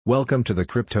Welcome to the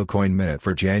Crypto Coin Minute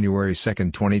for January 2,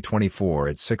 2024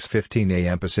 at 6:15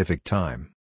 a.m. Pacific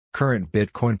Time. Current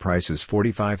Bitcoin price is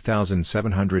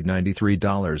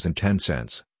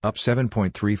 $45,793.10, up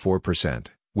 7.34%,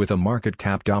 with a market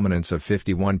cap dominance of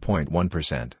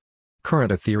 51.1%.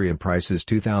 Current Ethereum price is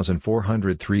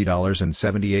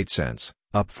 $2,403.78,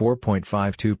 up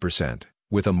 4.52%,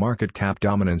 with a market cap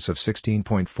dominance of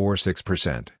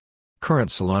 16.46%. Current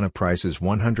Solana price is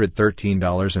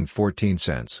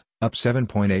 $113.14, up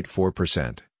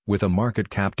 7.84%, with a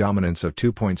market cap dominance of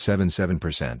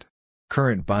 2.77%.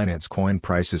 Current Binance Coin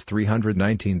price is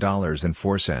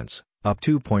 $319.04, up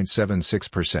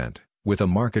 2.76%, with a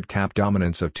market cap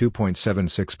dominance of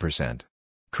 2.76%.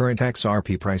 Current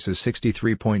XRP price is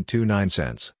 63.29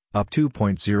 cents, up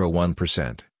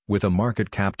 2.01%, with a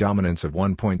market cap dominance of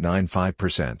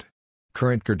 1.95%.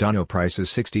 Current Cardano price is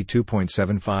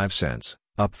 62.75 cents,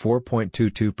 up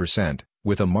 4.22%,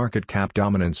 with a market cap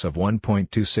dominance of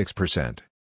 1.26%.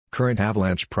 Current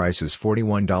Avalanche price is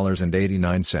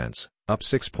 $41.89, up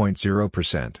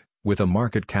 6.0%, with a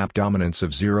market cap dominance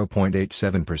of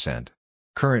 0.87%.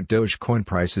 Current Dogecoin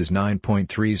price is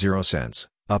 9.30 cents,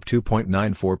 up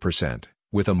 2.94%,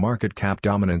 with a market cap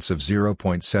dominance of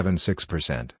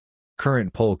 0.76%.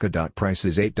 Current Polkadot price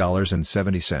is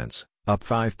 $8.70, up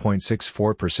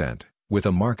 5.64%, with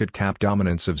a market cap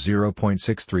dominance of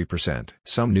 0.63%.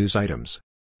 Some news items.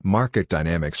 Market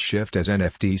dynamics shift as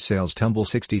NFT sales tumble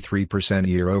 63%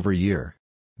 year-over-year.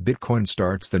 Bitcoin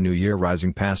starts the new year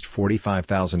rising past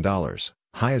 $45,000,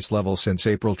 highest level since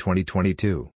April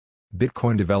 2022.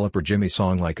 Bitcoin developer Jimmy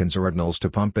Song likens Ordinals to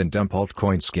pump and dump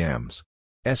altcoin scams.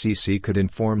 SEC could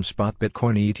inform spot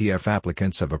Bitcoin ETF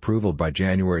applicants of approval by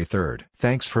January 3.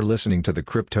 Thanks for listening to the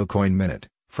Crypto Coin Minute.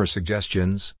 For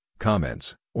suggestions,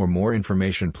 comments, or more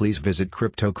information, please visit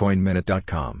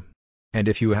CryptoCoinMinute.com. And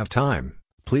if you have time,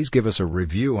 please give us a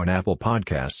review on Apple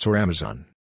Podcasts or Amazon.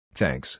 Thanks.